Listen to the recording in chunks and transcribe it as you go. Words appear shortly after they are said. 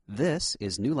This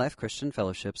is New Life Christian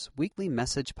Fellowship's weekly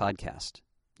message podcast.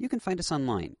 You can find us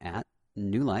online at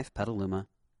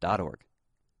newlifepetaluma.org.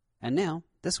 And now,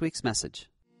 this week's message.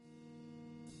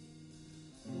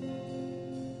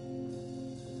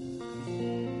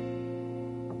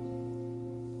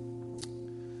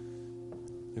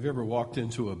 Have you ever walked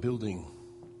into a building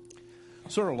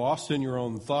sort of lost in your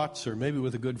own thoughts, or maybe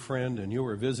with a good friend and you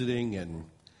were visiting,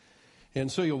 and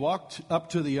so you walked up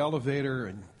to the elevator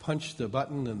and punched the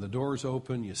button and the doors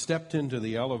open. You stepped into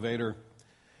the elevator,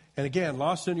 and again,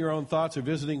 lost in your own thoughts or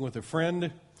visiting with a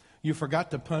friend, you forgot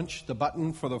to punch the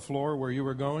button for the floor where you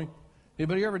were going.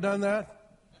 Anybody ever done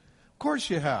that? Of course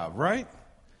you have, right?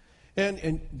 And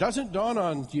it doesn't dawn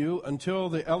on you until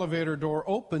the elevator door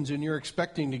opens and you're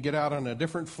expecting to get out on a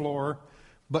different floor,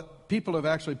 but people have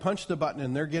actually punched the button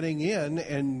and they're getting in,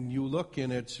 and you look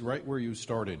and it's right where you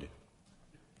started.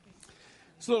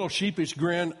 It's a little sheepish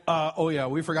grin. Oh yeah,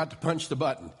 we forgot to punch the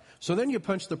button. So then you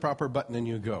punch the proper button and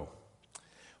you go.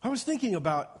 I was thinking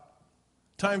about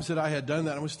times that I had done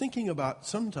that. I was thinking about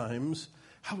sometimes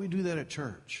how we do that at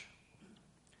church.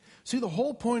 See, the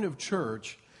whole point of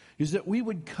church is that we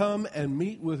would come and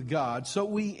meet with God, so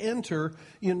we enter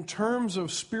in terms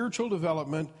of spiritual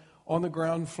development on the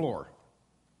ground floor.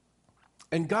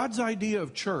 And God's idea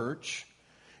of church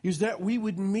is that we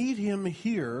would meet Him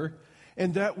here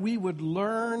and that we would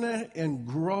learn and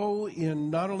grow in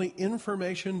not only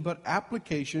information but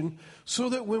application, so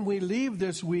that when we leave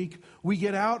this week, we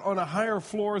get out on a higher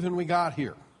floor than we got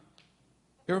here.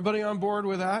 Everybody on board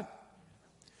with that?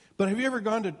 But have you ever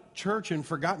gone to church and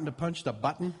forgotten to punch the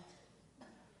button?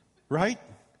 Right?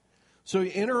 So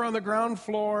you enter on the ground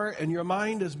floor and your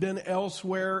mind has been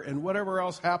elsewhere and whatever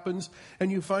else happens, and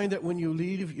you find that when you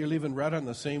leave, you're leaving right on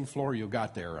the same floor you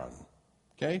got there on.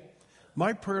 Okay?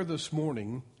 My prayer this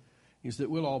morning is that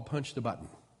we'll all punch the button.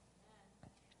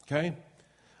 Okay?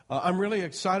 I'm really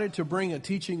excited to bring a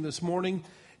teaching this morning,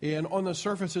 and on the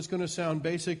surface it's going to sound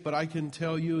basic, but I can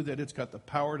tell you that it's got the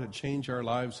power to change our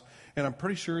lives, and I'm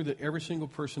pretty sure that every single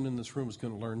person in this room is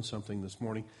going to learn something this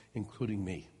morning, including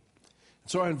me.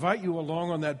 So I invite you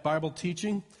along on that Bible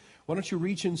teaching. Why don't you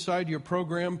reach inside your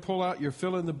program, pull out your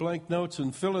fill-in-the-blank notes,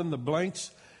 and fill in the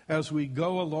blanks as we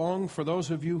go along. For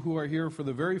those of you who are here for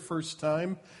the very first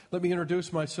time, let me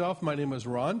introduce myself. My name is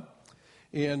Ron,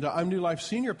 and I'm New Life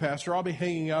Senior Pastor. I'll be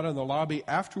hanging out in the lobby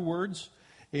afterwards,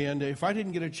 and if I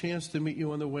didn't get a chance to meet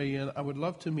you on the way in, I would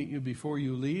love to meet you before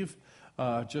you leave,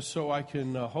 just so I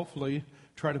can hopefully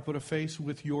try to put a face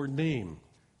with your name.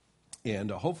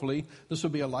 And hopefully this will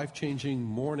be a life-changing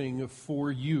morning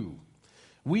for you.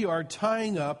 We are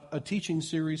tying up a teaching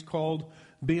series called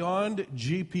Beyond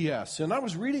GPS. And I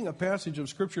was reading a passage of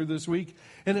Scripture this week,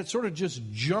 and it sort of just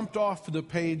jumped off the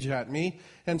page at me.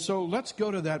 And so let's go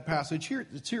to that passage.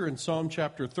 It's here in Psalm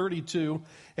chapter 32.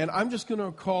 And I'm just going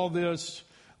to call this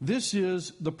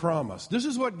is the promise. This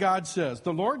is what God says.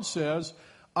 The Lord says,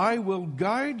 I will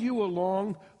guide you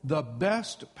along the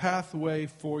best pathway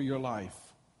for your life.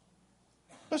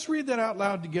 Let's read that out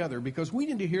loud together, because we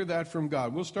need to hear that from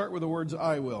God. We'll start with the words,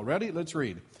 I will. Ready? Let's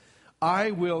read.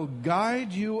 I will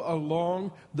guide you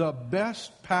along the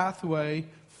best pathway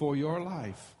for your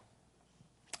life.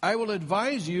 I will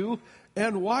advise you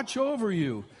and watch over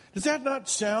you. Does that not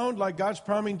sound like God's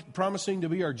promising to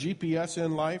be our GPS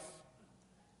in life?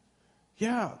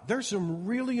 Yeah, there's some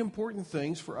really important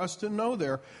things for us to know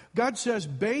there. God says,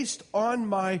 based on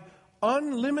my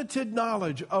unlimited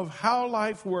knowledge of how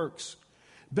life works,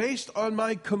 based on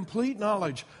my complete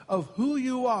knowledge of who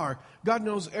you are, God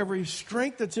knows every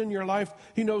strength that's in your life.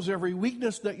 He knows every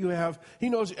weakness that you have. He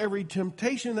knows every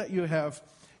temptation that you have.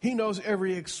 He knows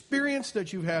every experience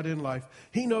that you've had in life.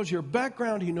 He knows your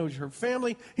background. He knows your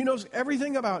family. He knows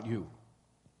everything about you.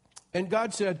 And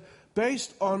God said,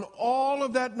 based on all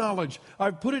of that knowledge,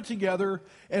 I've put it together,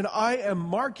 and I am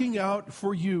marking out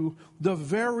for you the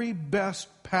very best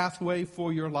pathway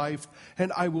for your life,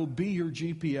 and I will be your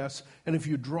GPS. And if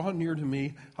you draw near to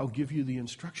me, I'll give you the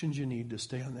instructions you need to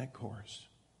stay on that course.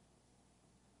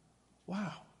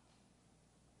 Wow.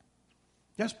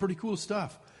 That's pretty cool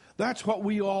stuff. That's what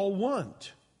we all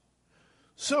want.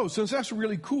 So, since that's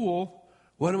really cool,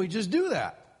 why don't we just do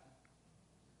that?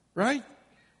 Right?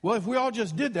 Well, if we all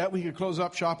just did that, we could close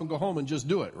up shop and go home and just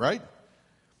do it, right?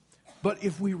 But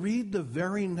if we read the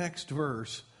very next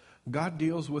verse, God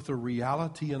deals with a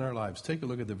reality in our lives. Take a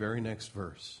look at the very next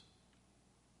verse.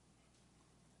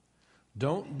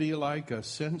 Don't be like a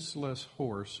senseless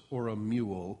horse or a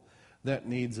mule that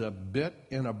needs a bit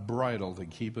and a bridle to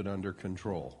keep it under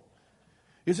control.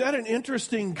 Is that an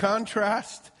interesting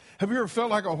contrast? Have you ever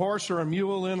felt like a horse or a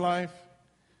mule in life?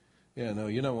 Yeah, no,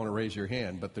 you don't want to raise your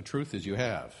hand, but the truth is you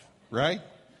have, right?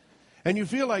 And you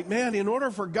feel like, man, in order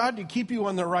for God to keep you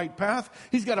on the right path,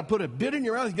 He's got to put a bit in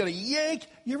your mouth. He's got to yank.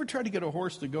 You ever tried to get a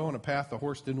horse to go on a path the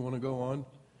horse didn't want to go on?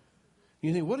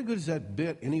 You think, what good is that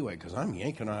bit anyway? Because I'm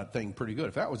yanking on that thing pretty good.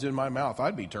 If that was in my mouth,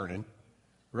 I'd be turning,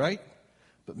 right?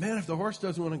 But man, if the horse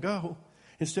doesn't want to go,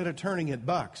 instead of turning, it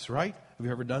bucks, right? Have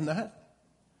you ever done that?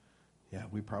 Yeah,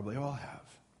 we probably all have.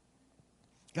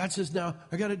 God says, now,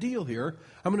 I got a deal here.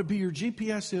 I'm going to be your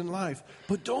GPS in life.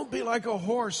 But don't be like a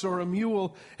horse or a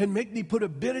mule and make me put a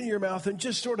bit in your mouth and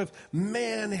just sort of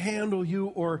manhandle you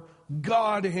or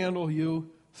God handle you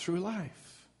through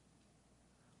life.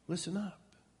 Listen up.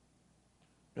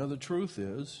 Now, the truth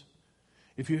is,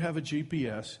 if you have a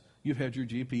GPS, you've had your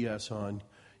GPS on,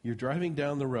 you're driving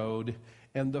down the road,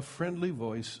 and the friendly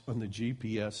voice on the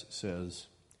GPS says,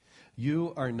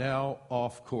 you are now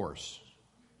off course.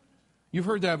 You've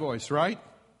heard that voice, right?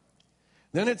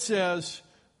 Then it says,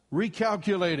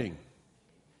 recalculating.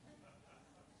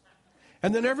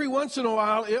 And then every once in a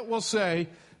while, it will say,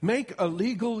 make a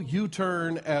legal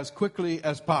U-turn as quickly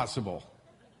as possible.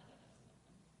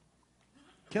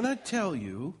 Can I tell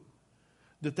you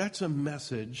that that's a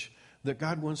message that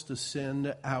God wants to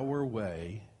send our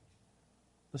way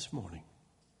this morning?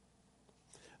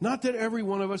 Not that every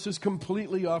one of us is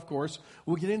completely off course.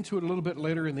 We'll get into it a little bit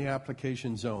later in the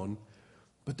application zone.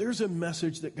 But there's a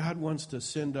message that God wants to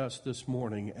send us this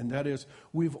morning, and that is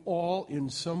we've all in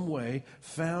some way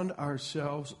found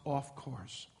ourselves off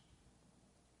course.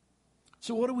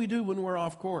 So what do we do when we're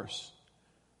off course?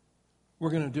 We're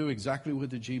going to do exactly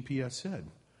what the GPS said.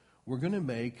 We're going to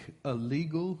make a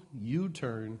legal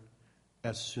U-turn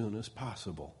as soon as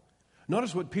possible.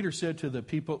 Notice what Peter said to the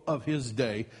people of his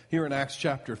day here in Acts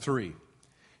chapter 3.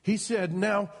 He said,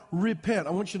 now repent.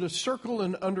 I want you to circle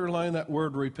and underline that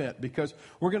word repent because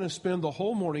we're going to spend the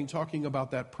whole morning talking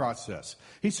about that process.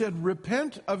 He said,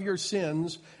 repent of your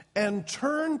sins and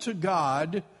turn to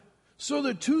God so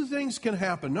that two things can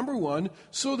happen. Number one,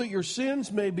 so that your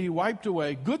sins may be wiped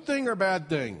away. Good thing or bad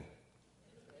thing?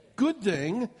 Good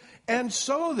thing. And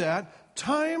so that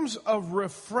times of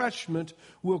refreshment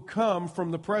will come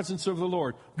from the presence of the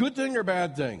Lord. Good thing or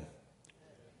bad thing?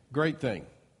 Great thing.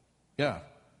 Yeah.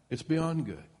 It's beyond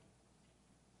good.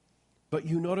 But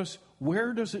you notice,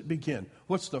 where does it begin?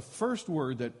 What's the first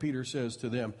word that Peter says to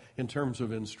them in terms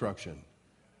of instruction?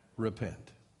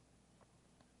 Repent.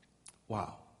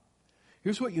 Wow.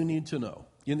 Here's what you need to know.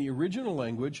 In the original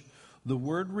language, the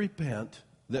word repent,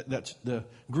 that's the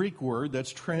Greek word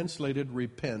that's translated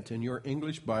repent in your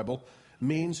English Bible,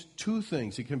 means two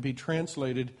things. It can be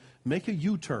translated make a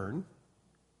U-turn,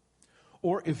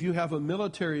 or if you have a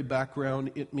military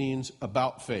background, it means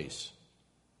about face.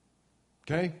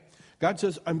 Okay? God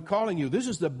says, I'm calling you. This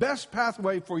is the best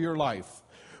pathway for your life.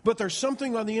 But there's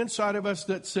something on the inside of us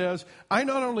that says, I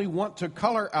not only want to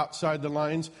color outside the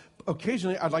lines,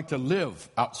 occasionally I'd like to live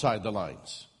outside the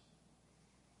lines.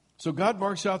 So God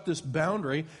marks out this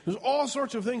boundary. There's all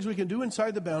sorts of things we can do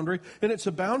inside the boundary, and it's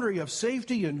a boundary of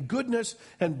safety and goodness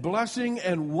and blessing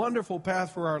and wonderful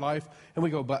path for our life. And we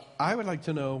go, but I would like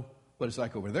to know what it's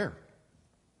like over there.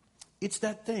 It's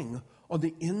that thing on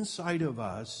the inside of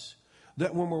us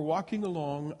that when we're walking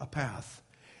along a path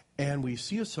and we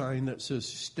see a sign that says,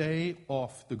 stay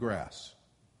off the grass,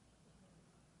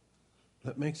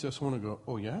 that makes us want to go,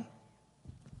 oh yeah?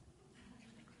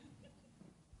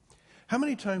 How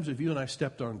many times have you and I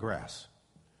stepped on grass?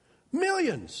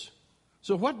 Millions.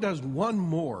 So what does one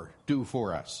more do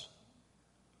for us?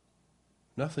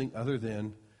 Nothing other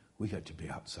than we got to be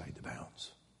outside the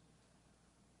bounds.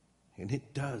 And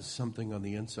it does something on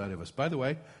the inside of us. By the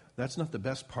way, that's not the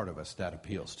best part of us that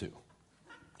appeals to.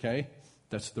 Okay?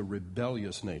 That's the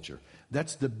rebellious nature.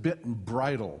 That's the bit and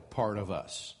bridle part of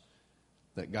us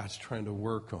that God's trying to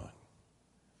work on.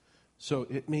 So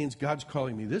it means God's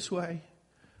calling me this way.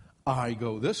 I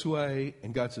go this way.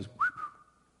 And God says,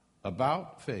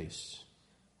 about face.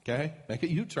 Okay? Make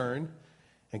a U-turn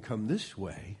and come this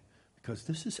way because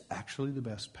this is actually the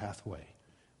best pathway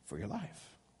for your life.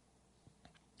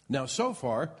 Now, so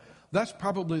far, there's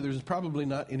probably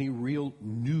not any real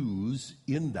news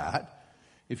in that.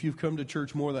 If you've come to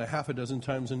church more than half a dozen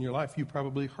times in your life, you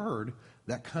probably heard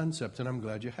that concept, and I'm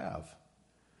glad you have.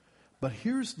 But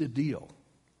here's the deal.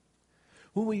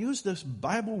 When we use this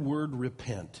Bible word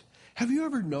repent, have you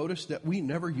ever noticed that we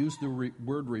never use the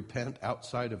word repent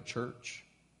outside of church?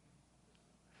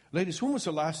 Ladies, when was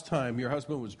the last time your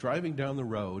husband was driving down the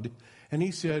road and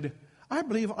he said, I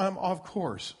believe I'm off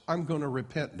course. I'm going to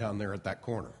repent down there at that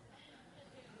corner.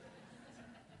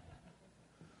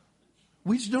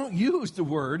 We just don't use the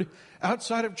word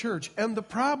outside of church. And the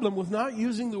problem with not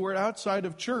using the word outside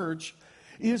of church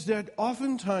is that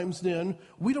oftentimes then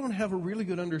we don't have a really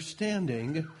good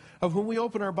understanding of when we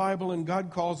open our Bible and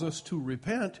God calls us to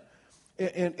repent,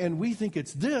 and we think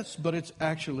it's this, but it's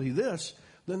actually this,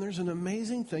 then there's an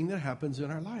amazing thing that happens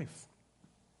in our life.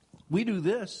 We do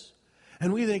this,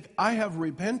 and we think, I have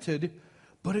repented,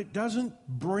 but it doesn't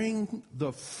bring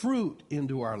the fruit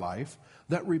into our life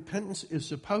that repentance is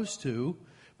supposed to,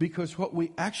 because what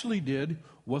we actually did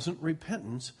wasn't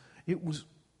repentance, it was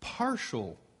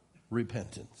partial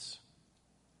repentance.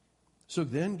 So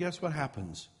then guess what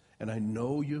happens? And I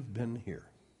know you've been here.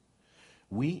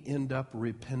 We end up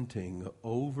repenting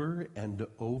over and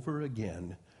over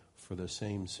again for the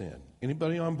same sin.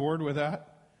 Anybody on board with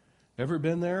that? Ever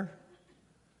been there?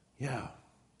 Yeah.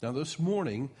 Now this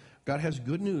morning, God has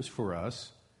good news for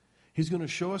us. He's going to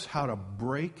show us how to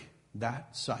break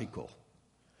that cycle.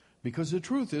 Because the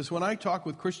truth is, when I talk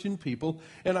with Christian people,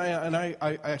 and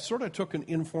I sort of took an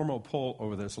informal poll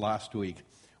over this last week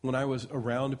when I was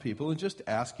around people and just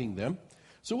asking them,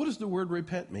 so what does the word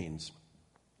repent means?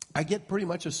 I get pretty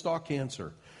much a stock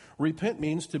answer. Repent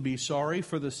means to be sorry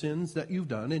for the sins that you've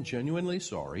done and genuinely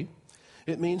sorry.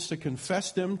 It means to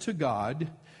confess them to God,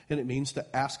 and it means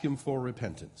to ask Him for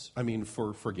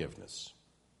for forgiveness.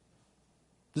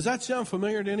 Does that sound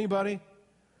familiar to anybody?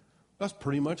 That's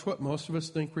pretty much what most of us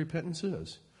think repentance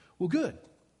is. Well, good,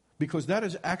 because that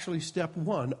is actually step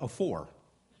 1 of 4.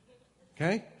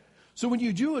 Okay? So when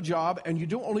you do a job and you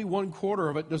do only 1/4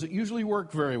 of it, does it usually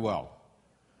work very well?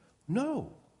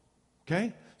 No.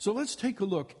 Okay? So let's take a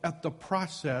look at the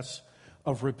process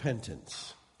of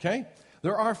repentance. Okay?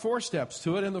 There are 4 steps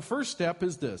to it, and the first step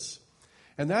is this.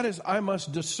 And that is, I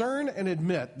must discern and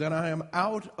admit that I am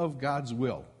out of God's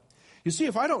will. You see,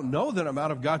 if I don't know that I'm out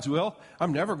of God's will,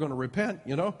 I'm never going to repent,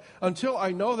 Until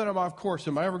I know that I'm off course,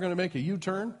 am I ever going to make a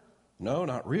U-turn? No,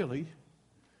 not really.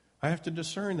 I have to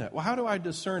discern that. Well, how do I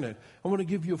discern it? I want to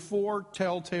give you 4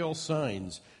 telltale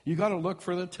signs. You got to look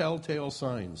for the telltale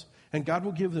signs, and God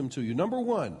will give them to you. Number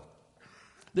 1,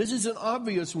 this is an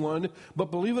obvious one,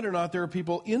 but believe it or not, there are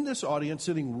people in this audience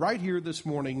sitting right here this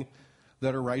morning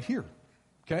that are right here,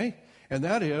 okay? And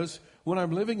that is when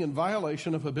I'm living in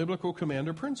violation of a biblical command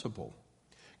or principle.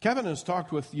 Kevin has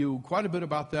talked with you quite a bit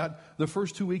about that the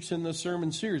first 2 weeks in this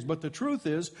sermon series, but the truth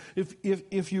is,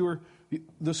 if you're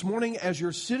this morning, as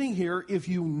you're sitting here, if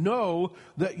you know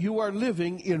that you are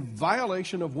living in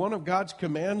violation of one of God's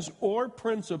commands or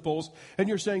principles, and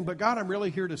you're saying, but God, I'm really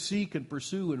here to seek and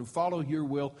pursue and follow your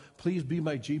will, please be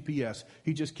my GPS.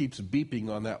 He just keeps beeping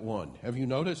on that one. Have you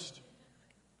noticed?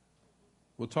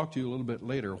 We'll talk to you a little bit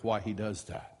later why he does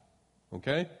that.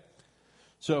 Okay?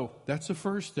 So that's the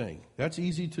first thing. That's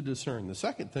easy to discern. The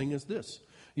second thing is this.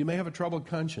 You may have a troubled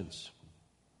conscience.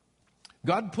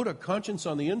 God put a conscience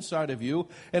on the inside of you,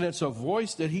 and it's a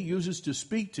voice that He uses to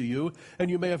speak to you,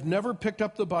 and you may have never picked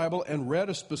up the Bible and read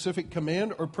a specific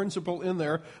command or principle in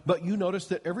there, but you notice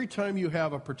that every time you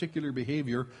have a particular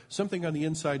behavior, something on the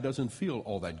inside doesn't feel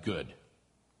all that good.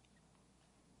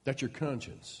 That's your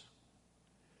conscience.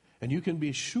 And you can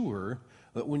be sure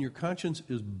that when your conscience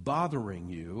is bothering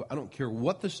you, I don't care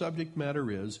what the subject matter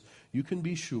is, you can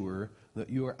be sure that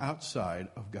you are outside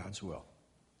of God's will.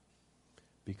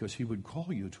 Because He would call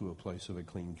you to a place of a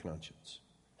clean conscience.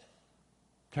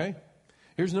 Okay?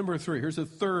 Here's number 3. Here's a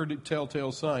third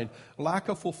telltale sign. Lack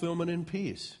of fulfillment in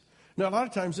peace. Now, a lot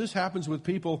of times this happens with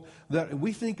people that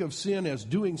we think of sin as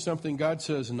doing something God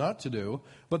says not to do,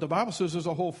 but the Bible says there's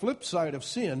a whole flip side of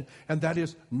sin, and that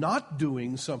is not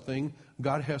doing something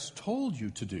God has told you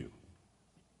to do.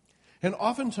 And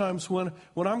oftentimes when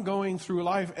I'm going through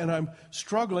life and I'm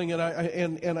struggling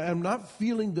and I'm not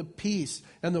feeling the peace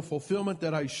and the fulfillment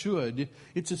that I should,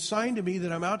 it's a sign to me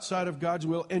that I'm outside of God's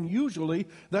will. And usually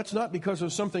that's not because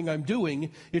of something I'm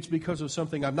doing, it's because of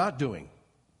something I'm not doing.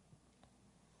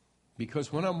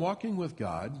 Because when I'm walking with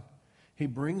God, He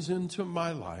brings into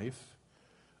my life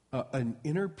an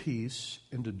inner peace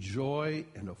and a joy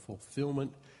and a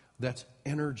fulfillment that's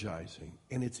energizing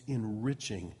and it's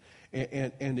enriching.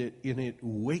 And it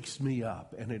wakes me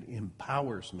up and it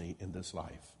empowers me in this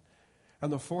life.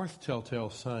 And the fourth telltale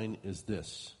sign is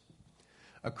this: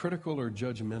 a critical or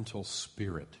judgmental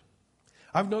spirit.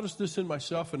 I've noticed this in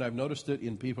myself, and I've noticed it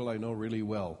in people I know really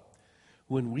well.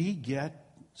 When we get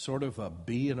sort of a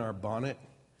bee in our bonnet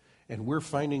and we're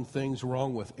finding things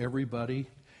wrong with everybody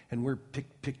and we're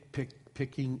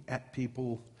picking at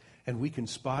people and we can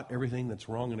spot everything that's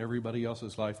wrong in everybody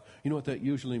else's life, you know what that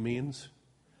usually means?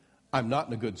 I'm not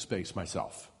in a good space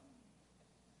myself.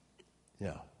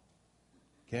 Yeah.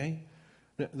 Okay?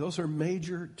 Those are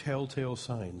major telltale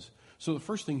signs. So the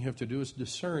first thing you have to do is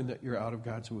discern that you're out of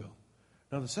God's will.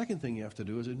 Now the second thing you have to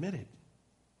do is admit it.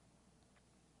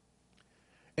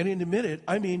 And in admit it,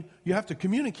 I mean you have to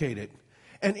communicate it.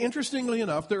 And interestingly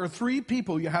enough, there are 3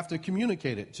 people you have to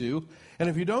communicate it to. And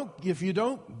if you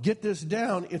don't get this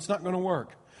down, it's not going to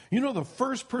work. You know the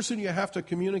first person you have to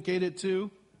communicate it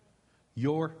to?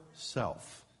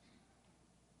 Yourself.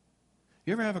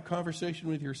 You ever have a conversation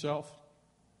with yourself?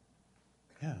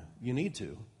 Yeah, you need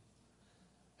to.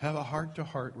 Have a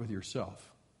heart-to-heart with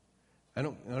yourself. I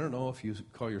don't know if you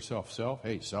call yourself self.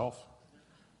 Hey, self.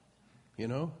 You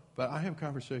know? But I have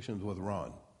conversations with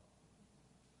Ron.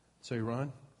 Say,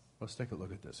 Ron, let's take a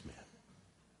look at this, man.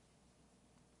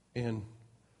 And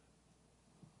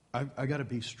I got to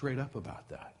be straight up about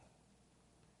that.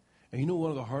 And you know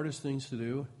one of the hardest things to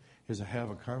do is to have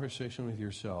a conversation with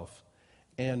yourself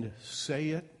and say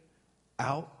it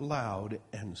out loud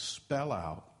and spell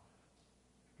out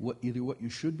either what you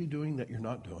should be doing that you're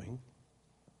not doing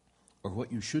or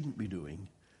what you shouldn't be doing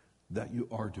that you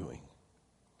are doing.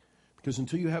 Because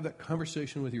until you have that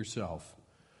conversation with yourself,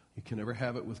 you can never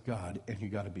have it with God, and you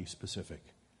got to be specific.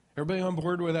 Everybody on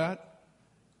board with that?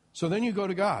 So then you go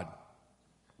to God.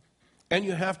 And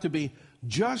you have to be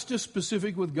just as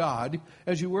specific with God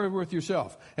as you were with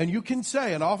yourself. And you can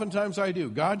say, and oftentimes I do,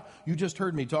 God, you just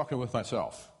heard me talking with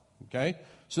myself. Okay?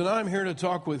 So now I'm here to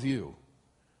talk with you.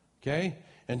 Okay?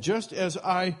 And just as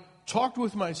I talked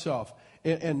with myself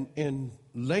and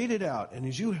laid it out, and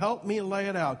as you help me lay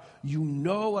it out, you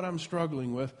know what I'm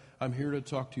struggling with. I'm here to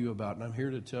talk to you about, and I'm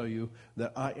here to tell you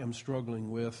that I am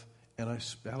struggling with, and I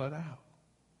spell it out.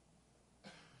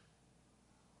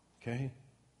 Okay?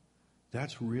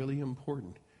 That's really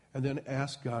important. And then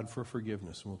ask God for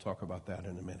forgiveness, and we'll talk about that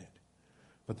in a minute.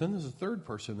 But then there's a third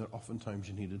person that oftentimes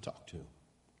you need to talk to.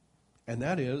 And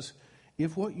that is,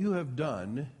 if what you have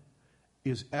done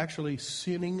is actually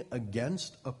sinning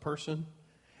against a person,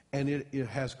 and it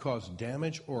has caused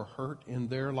damage or hurt in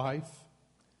their life,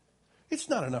 it's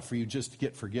not enough for you just to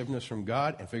get forgiveness from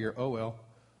God and figure, oh, well,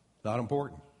 not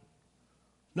important.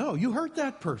 No, you hurt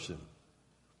that person.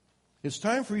 It's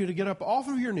time for you to get up off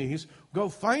of your knees, go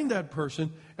find that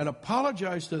person, and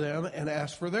apologize to them and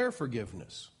ask for their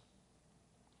forgiveness.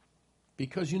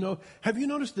 Because, have you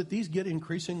noticed that these get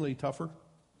increasingly tougher?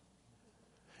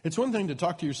 It's one thing to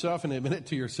talk to yourself and admit it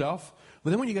to yourself, but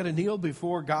then when you got to kneel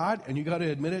before God and you got to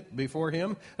admit it before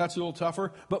Him, that's a little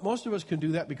tougher. But most of us can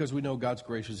do that because we know God's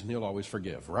gracious and He'll always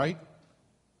forgive, right?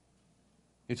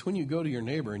 It's when you go to your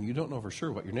neighbor and you don't know for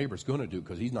sure what your neighbor's going to do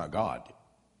because he's not God.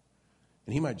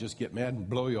 And he might just get mad and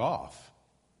blow you off.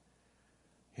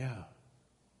 Yeah.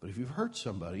 But if you've hurt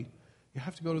somebody, you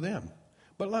have to go to them.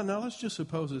 But now let's just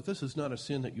suppose that this is not a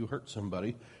sin that you hurt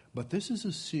somebody, but this is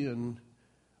a sin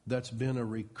that's been a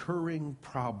recurring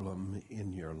problem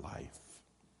in your life.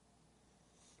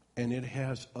 And it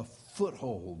has a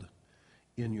foothold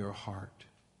in your heart.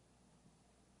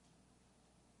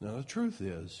 Now the truth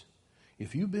is,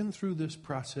 if you've been through this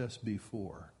process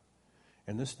before,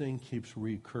 and this thing keeps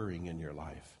recurring in your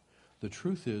life, the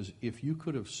truth is, if you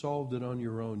could have solved it on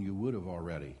your own, you would have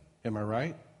already. Am I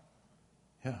right?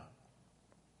 Yeah.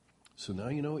 So now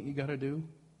you know what you got to do?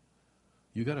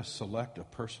 You got to select a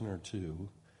person or two,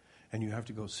 and you have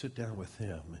to go sit down with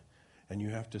them, and you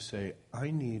have to say,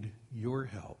 I need your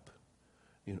help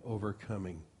in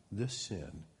overcoming this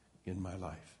sin in my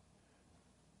life.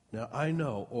 Now, I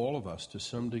know all of us, to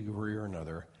some degree or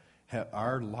another,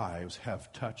 our lives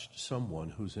have touched someone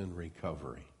who's in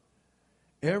recovery.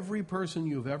 Every person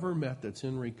you've ever met that's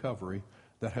in recovery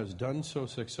that has done so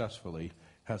successfully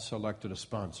has selected a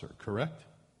sponsor, correct?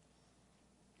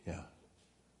 Yeah.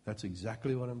 That's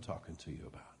exactly what I'm talking to you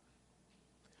about.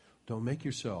 Don't make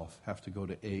yourself have to go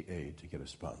to AA to get a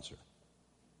sponsor.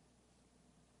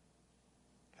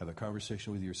 Have a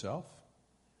conversation with yourself.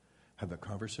 Have a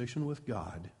conversation with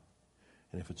God.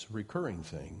 And if it's a recurring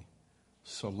thing,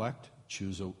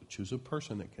 choose a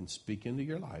person that can speak into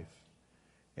your life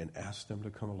and ask them to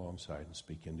come alongside and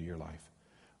speak into your life.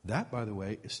 That, by the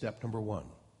way, is step number 1.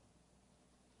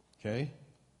 Okay?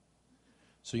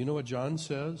 So you know what John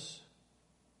says?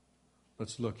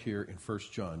 Let's look here in 1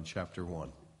 John chapter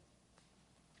 1.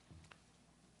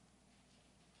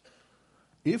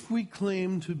 If we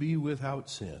claim to be without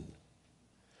sin,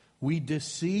 we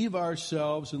deceive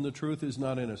ourselves and the truth is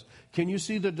not in us. Can you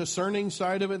see the discerning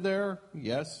side of it there?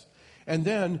 Yes. And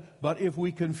then, but if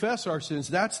we confess our sins,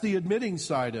 that's the admitting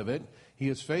side of it. He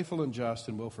is faithful and just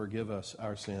and will forgive us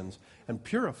our sins and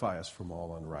purify us from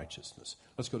all unrighteousness.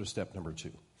 Let's go to step number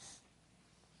 2.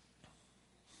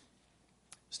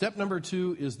 Step number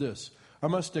 2 is this. I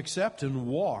must accept and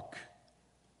walk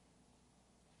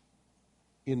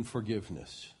in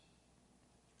forgiveness.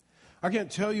 I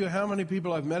can't tell you how many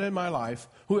people I've met in my life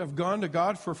who have gone to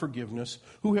God for forgiveness,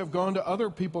 who have gone to other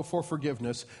people for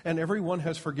forgiveness, and everyone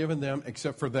has forgiven them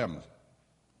except for them.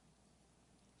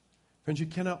 Friends, you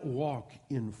cannot walk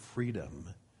in freedom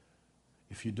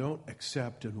if you don't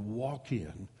accept and walk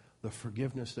in the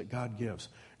forgiveness that God gives.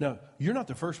 Now, you're not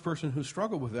the first person who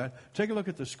struggled with that. Take a look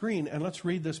at the screen and let's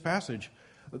read this passage.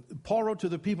 Paul wrote to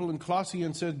the people in Colossae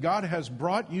and said, God has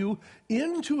brought you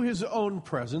into his own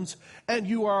presence, and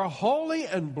you are holy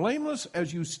and blameless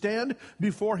as you stand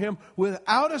before him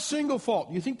without a single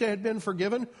fault. You think they had been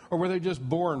forgiven, or were they just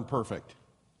born perfect?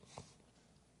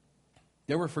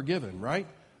 They were forgiven, right?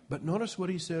 But notice what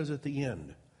he says at the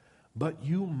end. But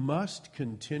you must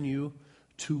continue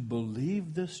to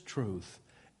believe this truth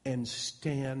and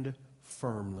stand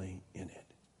firmly in it.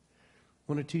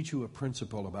 I want to teach you a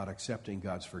principle about accepting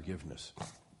God's forgiveness.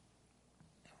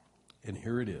 And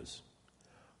here it is.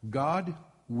 God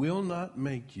will not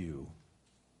make you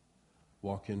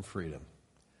walk in freedom,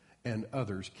 and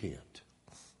others can't.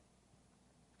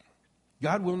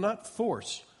 God will not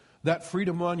force that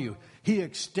freedom on you. He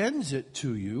extends it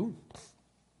to you.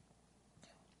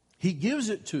 He gives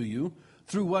it to you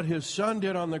through what his son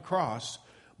did on the cross,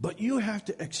 but you have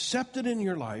to accept it in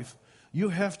your life. You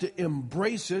have to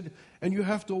embrace it, and you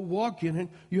have to walk in it.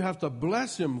 You have to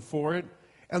bless him for it,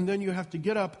 and then you have to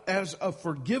get up as a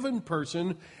forgiven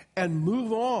person and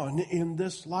move on in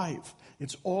this life.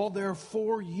 It's all there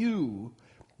for you,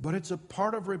 but it's a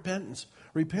part of repentance.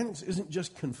 Repentance isn't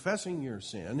just confessing your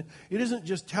sin. It isn't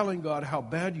just telling God how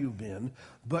bad you've been,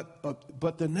 but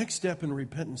the next step in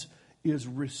repentance is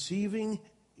receiving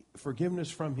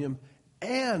forgiveness from him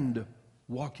and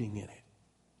walking in it.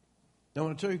 Now, I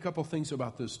want to tell you a couple things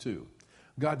about this, too.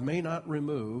 God may not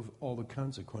remove all the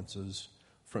consequences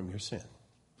from your sin.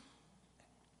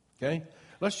 Okay?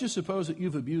 Let's just suppose that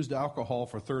you've abused alcohol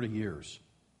for 30 years.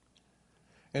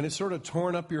 And it's sort of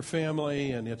torn up your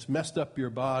family, and it's messed up your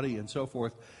body, and so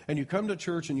forth. And you come to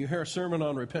church, and you hear a sermon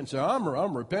on repentance. Say,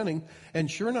 I'm repenting. And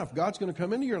sure enough, God's going to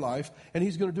come into your life, and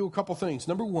he's going to do a couple things.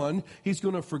 Number one, he's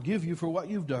going to forgive you for what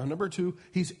you've done. Number two,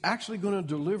 he's actually going to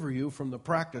deliver you from the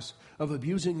practice of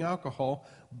abusing alcohol.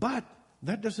 But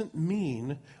that doesn't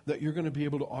mean that you're going to be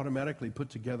able to automatically put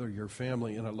together your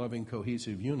family in a loving,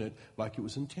 cohesive unit like it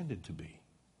was intended to be.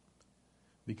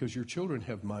 Because your children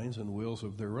have minds and wills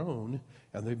of their own,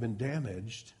 and they've been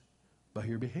damaged by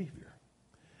your behavior.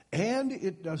 And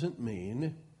it doesn't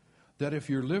mean that if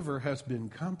your liver has been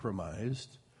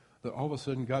compromised, that all of a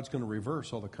sudden God's going to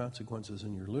reverse all the consequences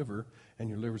in your liver, and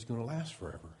your liver's going to last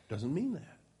forever. Doesn't mean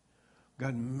that.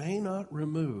 God may not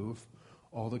remove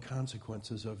all the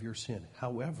consequences of your sin.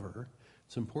 However,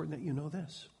 it's important that you know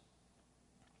this.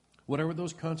 Whatever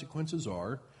those consequences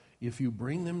are, if you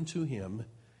bring them to him,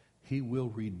 he will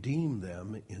redeem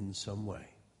them in some way.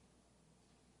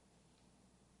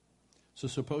 So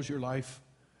suppose your life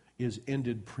is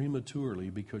ended prematurely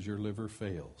because your liver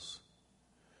fails.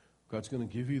 God's going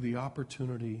to give you the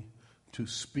opportunity to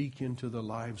speak into the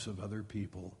lives of other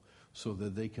people so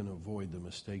that they can avoid the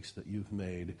mistakes that you've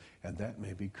made, and that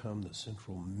may become the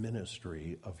central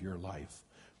ministry of your life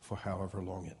for however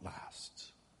long it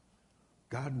lasts.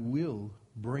 God will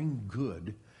bring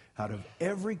good out of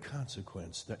every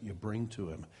consequence that you bring to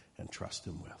him and trust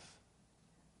him with.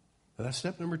 And that's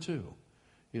step number 2,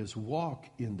 is walk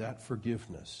in that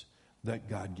forgiveness that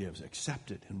God gives. Accept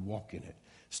it and walk in it.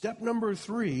 Step number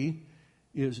 3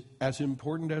 is as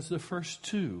important as the first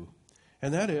 2,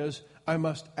 and that is, I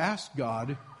must ask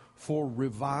God for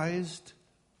revised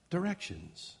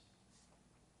directions.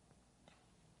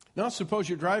 Now, suppose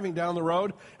you're driving down the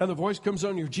road and the voice comes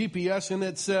on your GPS and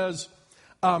it says,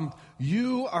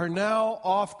 you are now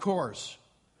off course,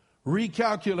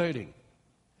 recalculating.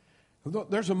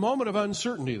 There's a moment of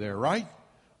uncertainty there, right?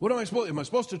 What am I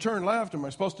supposed to turn left? Am I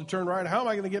supposed to turn right? How am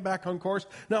I going to get back on course?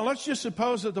 Now, let's just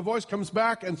suppose that the voice comes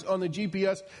back and on the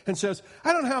GPS and says,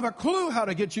 I don't have a clue how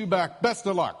to get you back. Best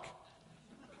of luck.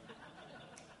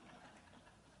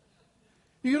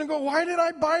 You're going to go, why did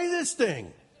I buy this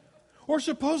thing? Or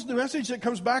suppose the message that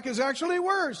comes back is actually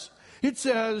worse. It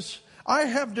says, I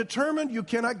have determined you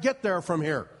cannot get there from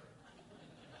here.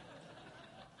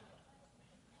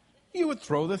 You would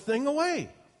throw the thing away.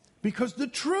 Because the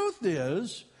truth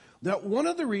is that one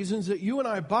of the reasons that you and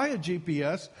I buy a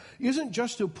GPS isn't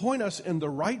just to point us in the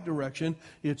right direction,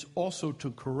 it's also to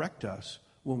correct us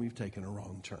when we've taken a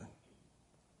wrong turn.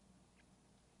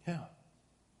 Yeah.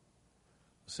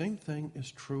 The same thing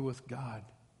is true with God.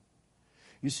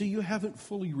 You see, you haven't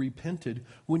fully repented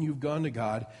when you've gone to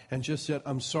God and just said,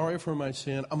 I'm sorry for my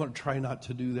sin. I'm going to try not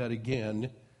to do that again.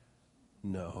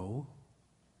 No.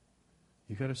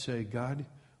 You got to say, God,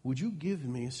 would you give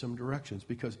me some directions?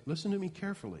 Because listen to me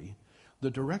carefully.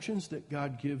 The directions that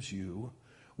God gives you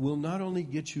will not only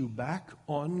get you back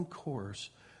on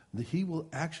course, that He will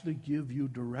actually give you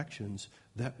directions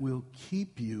that will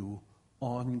keep you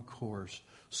on course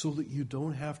so that you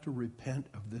don't have to repent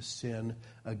of this sin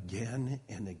again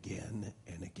and again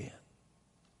and again.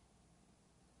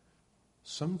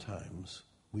 Sometimes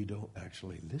we don't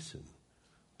actually listen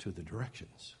to the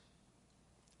directions.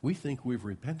 We think we've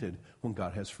repented when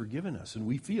God has forgiven us, and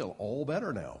we feel all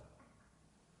better now.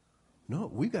 No,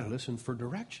 we've got to listen for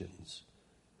directions.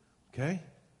 Okay?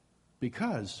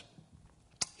 Because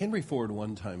Henry Ford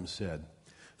one time said,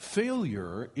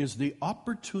 failure is the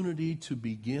opportunity to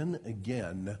begin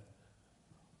again,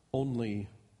 only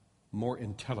more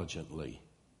intelligently.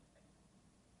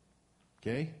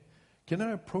 Okay? Can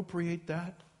I appropriate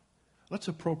that? Let's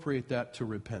appropriate that to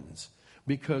repentance.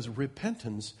 Because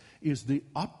repentance is the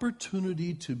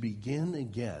opportunity to begin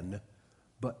again,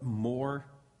 but more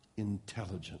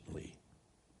intelligently.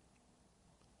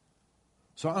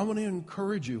 So I want to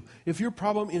encourage you, if your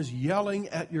problem is yelling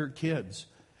at your kids,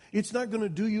 it's not going to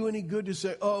do you any good to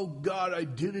say, oh God, I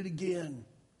did it again.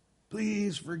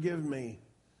 Please forgive me.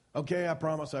 Okay, I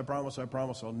promise,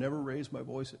 I'll never raise my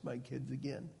voice at my kids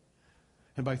again.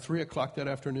 And by 3 o'clock that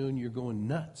afternoon, you're going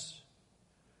nuts.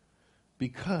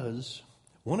 Because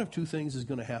one of two things is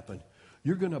going to happen.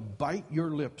 You're going to bite your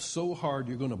lips so hard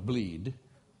you're going to bleed,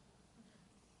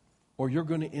 or you're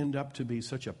going to end up to be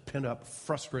such a pent-up,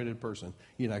 frustrated person,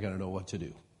 you're not going to know what to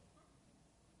do.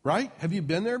 Right? Have you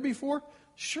been there before?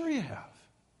 Sure you have.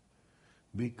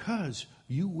 Because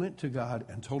you went to God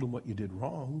and told Him what you did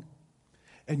wrong,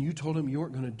 and you told Him you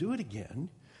weren't going to do it again,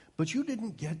 but you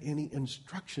didn't get any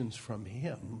instructions from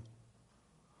Him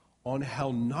on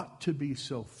how not to be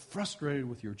so frustrated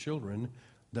with your children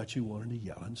that you wanted to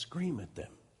yell and scream at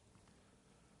them.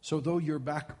 So though you're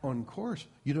back on course,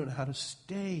 you don't know how to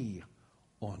stay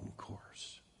on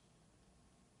course.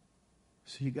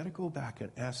 So you got to go back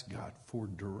and ask God for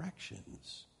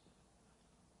directions.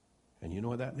 And you know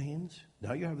what that means?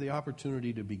 Now you have the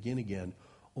opportunity to begin again,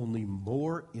 only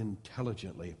more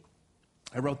intelligently.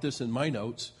 I wrote this in my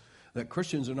notes, that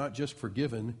Christians are not just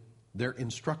forgiven, they're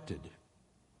instructed.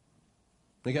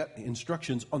 They got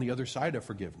instructions on the other side of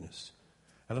forgiveness.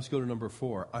 And let's go to number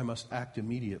 4. I must act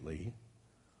immediately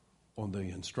on the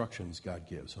instructions God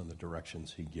gives, on the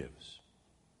directions He gives.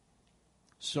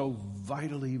 So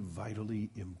vitally, vitally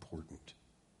important.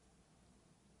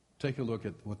 Take a look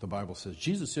at what the Bible says.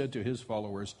 Jesus said to His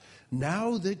followers,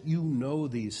 now that you know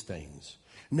these things,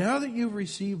 now that you've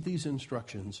received these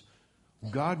instructions,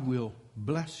 God will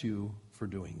bless you for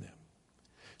doing them.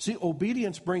 See,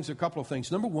 obedience brings a couple of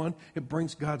things. Number 1, it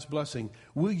brings God's blessing.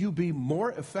 Will you be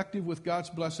more effective with God's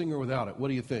blessing or without it? What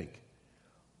do you think?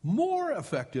 More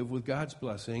effective with God's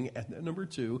blessing. And then number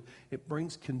 2, it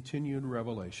brings continued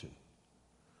revelation.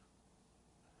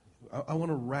 I want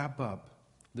to wrap up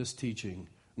this teaching,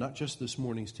 not just this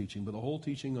morning's teaching, but the whole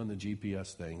teaching on the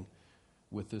GPS thing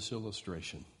with this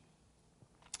illustration.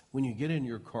 When you get in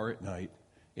your car at night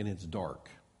and it's dark,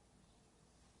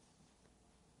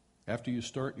 after you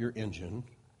start your engine,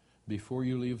 before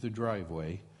you leave the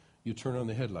driveway, you turn on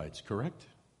the headlights, correct?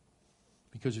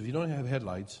 Because if you don't have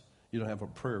headlights, you don't have a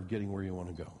prayer of getting where you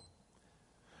want to go.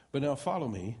 But now follow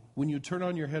me. When you turn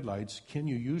on your headlights, can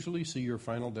you usually see your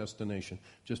final destination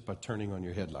just by turning on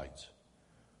your headlights?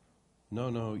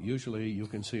 No. Usually you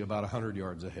can see about 100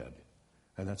 yards ahead.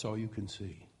 And that's all you can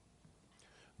see.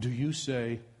 Do you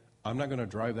say, I'm not going to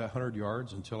drive that 100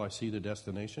 yards until I see the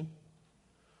destination?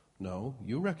 No,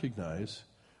 you recognize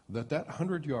that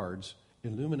 100 yards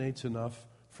illuminates enough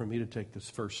for me to take this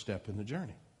first step in the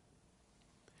journey.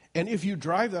 And if you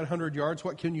drive that 100 yards,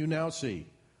 what can you now see?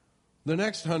 The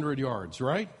next 100 yards,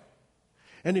 right?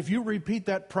 And if you repeat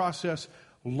that process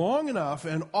long enough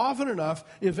and often enough,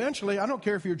 eventually, I don't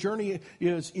care if your journey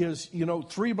is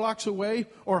 3 blocks away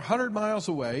or 100 miles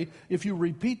away, if you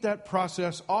repeat that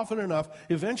process often enough,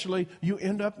 eventually you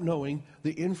end up knowing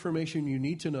the information you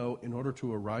need to know in order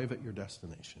to arrive at your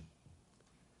destination.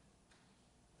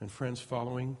 And friends,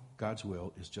 following God's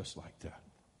will is just like that.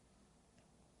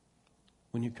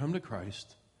 When you come to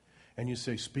Christ and you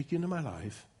say, speak into my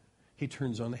life, He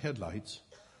turns on the headlights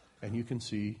and you can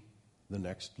see the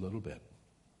next little bit.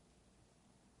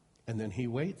 And then He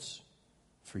waits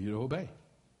for you to obey.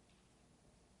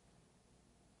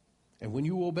 And when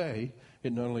you obey,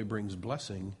 it not only brings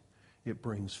blessing, it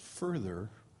brings further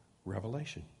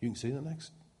revelation. You can see the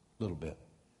next little bit.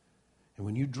 And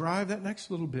when you drive that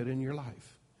next little bit in your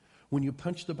life, when you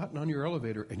punch the button on your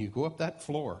elevator and you go up that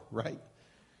floor, right?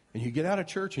 And you get out of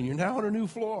church and you're now on a new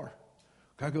floor.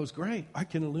 God goes, great, I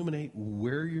can illuminate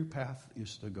where your path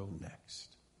is to go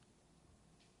next.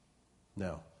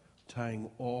 Now, tying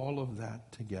all of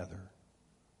that together,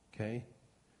 okay,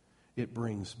 it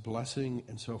brings blessing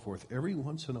and so forth. Every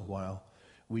once in a while,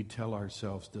 we tell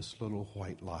ourselves this little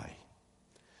white lie.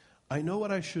 I know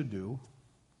what I should do,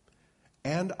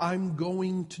 and I'm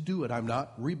going to do it. I'm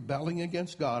not rebelling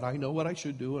against God. I know what I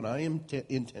should do, and I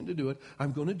intend to do it.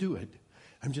 I'm going to do it.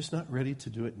 I'm just not ready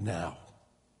to do it now.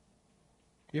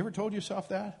 You ever told yourself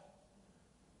that?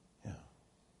 Yeah.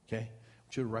 Okay? I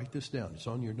want you to write this down. It's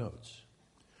on your notes.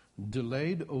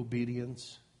 Delayed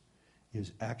obedience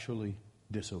is actually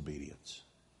disobedience.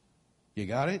 You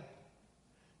got it?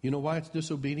 You know why it's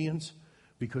disobedience?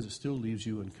 Because it still leaves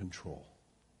you in control.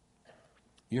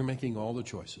 You're making all the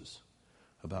choices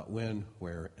about when,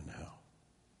 where, and how.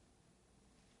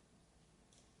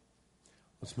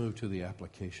 Let's move to the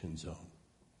application zone.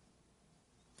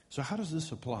 So how does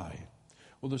this apply?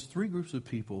 Well, there's three groups of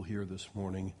people here this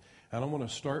morning, and I want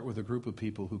to start with a group of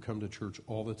people who come to church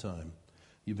all the time.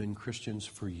 You've been Christians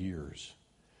for years.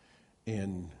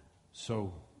 And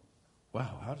so,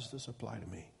 wow, how does this apply to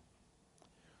me?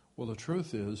 Well, the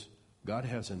truth is, God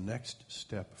has a next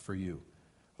step for you.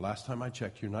 Last time I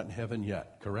checked, you're not in heaven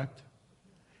yet, correct?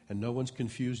 And no one's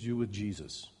confused you with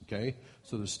Jesus, okay?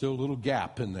 So there's still a little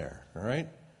gap in there, all right?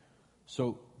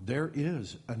 So there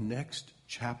is a next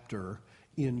chapter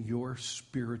in your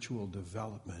spiritual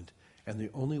development, and the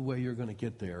only way you're going to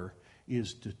get there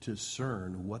is to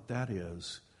discern what that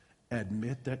is,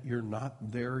 admit that you're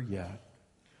not there yet,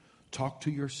 talk to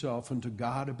yourself and to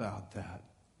God about that,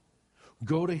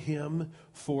 go to Him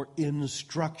for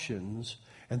instructions,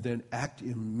 and then act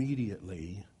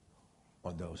immediately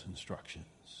on those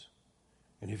instructions.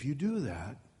 And if you do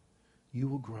that, you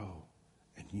will grow,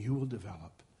 and you will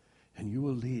develop, and you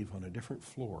will leave on a different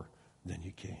floor than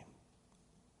you came.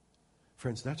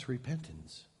 Friends, that's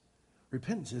repentance.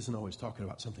 Repentance isn't always talking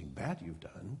about something bad you've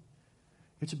done.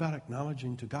 It's about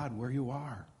acknowledging to God where you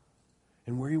are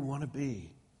and where you want to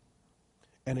be.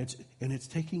 And it's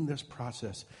taking this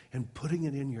process and putting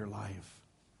it in your life.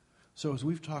 So as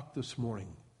we've talked this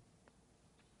morning,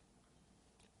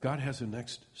 God has a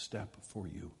next step for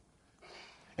you.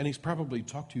 And He's probably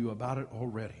talked to you about it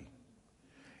already.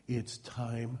 It's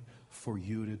time for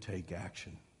you to take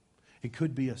action. It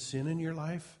could be a sin in your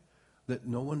life that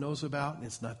no one knows about, and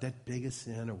it's not that big a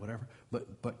sin or whatever,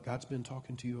 but God's been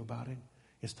talking to you about it.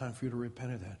 It's time for you to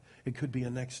repent of that. It could be a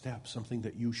next step, something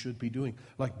that you should be doing,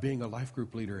 like being a life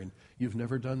group leader and you've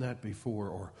never done that before,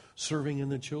 or serving in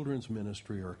the children's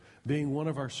ministry, or being one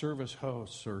of our service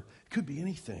hosts, or it could be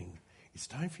anything. It's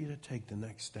time for you to take the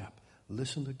next step.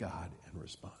 Listen to God and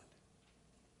respond.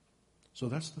 So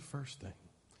that's the first thing.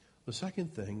 The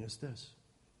second thing is this.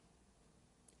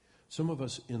 Some of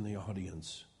us in the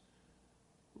audience,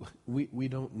 we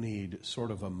don't need sort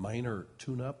of a minor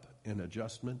tune-up and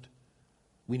adjustment.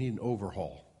 We need an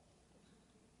overhaul.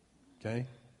 Okay?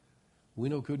 We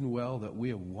know good and well that we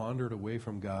have wandered away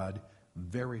from God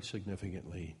very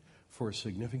significantly for a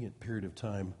significant period of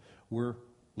time. We're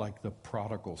like the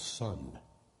prodigal son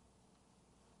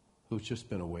who's just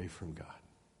been away from God.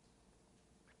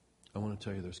 I want to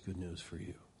tell you there's good news for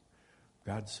you.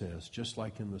 God says, just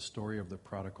like in the story of the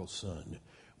prodigal son,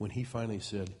 when he finally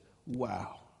said,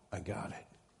 wow, I got it.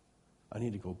 I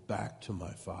need to go back to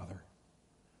my father.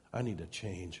 I need to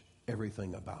change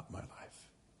everything about my life.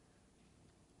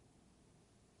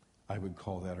 I would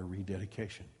call that a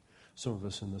rededication. Some of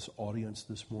us in this audience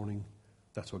this morning,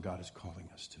 that's what God is calling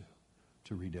us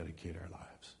to rededicate our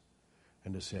lives.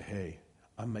 And to say, hey,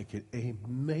 I'm making a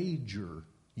major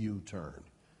U-turn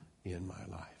in my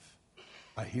life.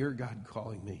 I hear God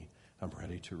calling me. I'm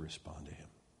ready to respond to Him.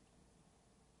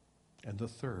 And the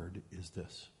third is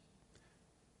this.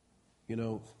 You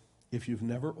know, if you've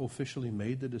never officially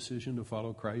made the decision to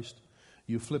follow Christ,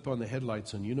 you flip on the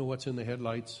headlights, and you know what's in the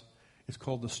headlights? It's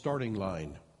called the starting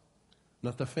line.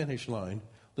 Not the finish line,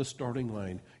 the starting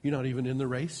line. You're not even in the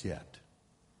race yet.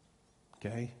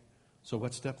 Okay? So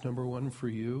what's step number one for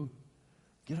you?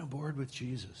 Get on board with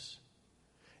Jesus.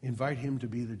 Invite Him to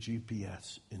be the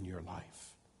GPS in your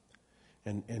life.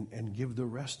 And give the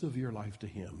rest of your life to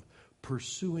Him.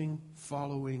 Pursuing,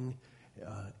 following,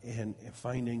 and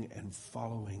finding and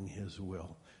following His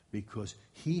will, because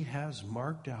He has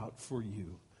marked out for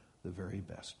you the very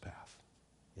best path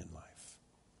in life.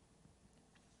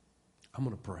 I'm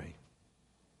going to pray.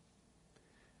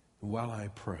 And while I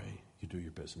pray, you do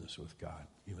your business with God,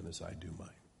 even as I do mine.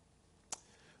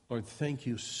 Lord, thank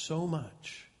you so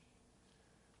much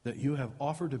that you have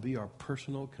offered to be our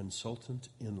personal consultant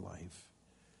in life.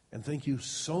 And thank you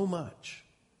so much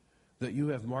that you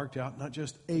have marked out not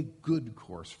just a good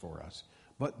course for us,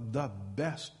 but the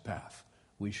best path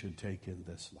we should take in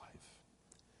this life.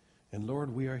 And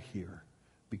Lord, we are here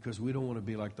because we don't want to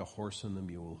be like the horse and the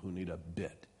mule who need a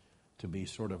bit to be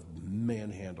sort of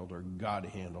manhandled or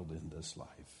God-handled in this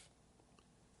life.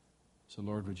 So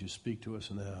Lord, would you speak to us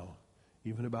now,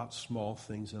 even about small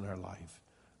things in our life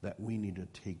that we need to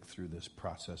take through this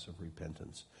process of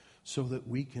repentance so that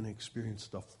we can experience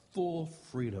the full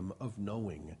freedom of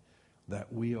knowing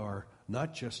that we are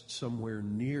not just somewhere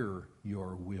near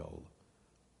your will,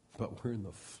 but we're in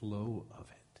the flow of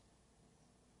it.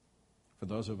 For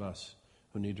those of us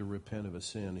who need to repent of a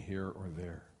sin here or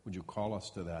there, would you call us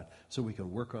to that so we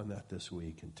can work on that this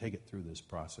week and take it through this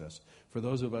process? For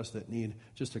those of us that need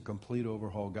just a complete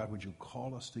overhaul, God, would you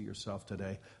call us to yourself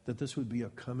today that this would be a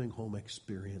coming home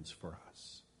experience for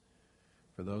us?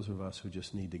 For those of us who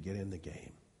just need to get in the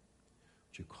game,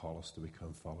 would you call us to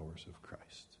become followers of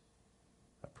Christ?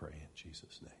 I pray in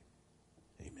Jesus'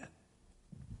 name. Amen.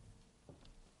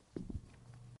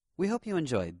 We hope you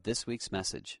enjoyed this week's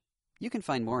message. You can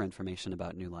find more information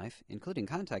about New Life, including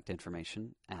contact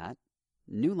information, at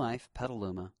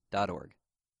newlifepetaluma.org.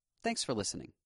 Thanks for listening.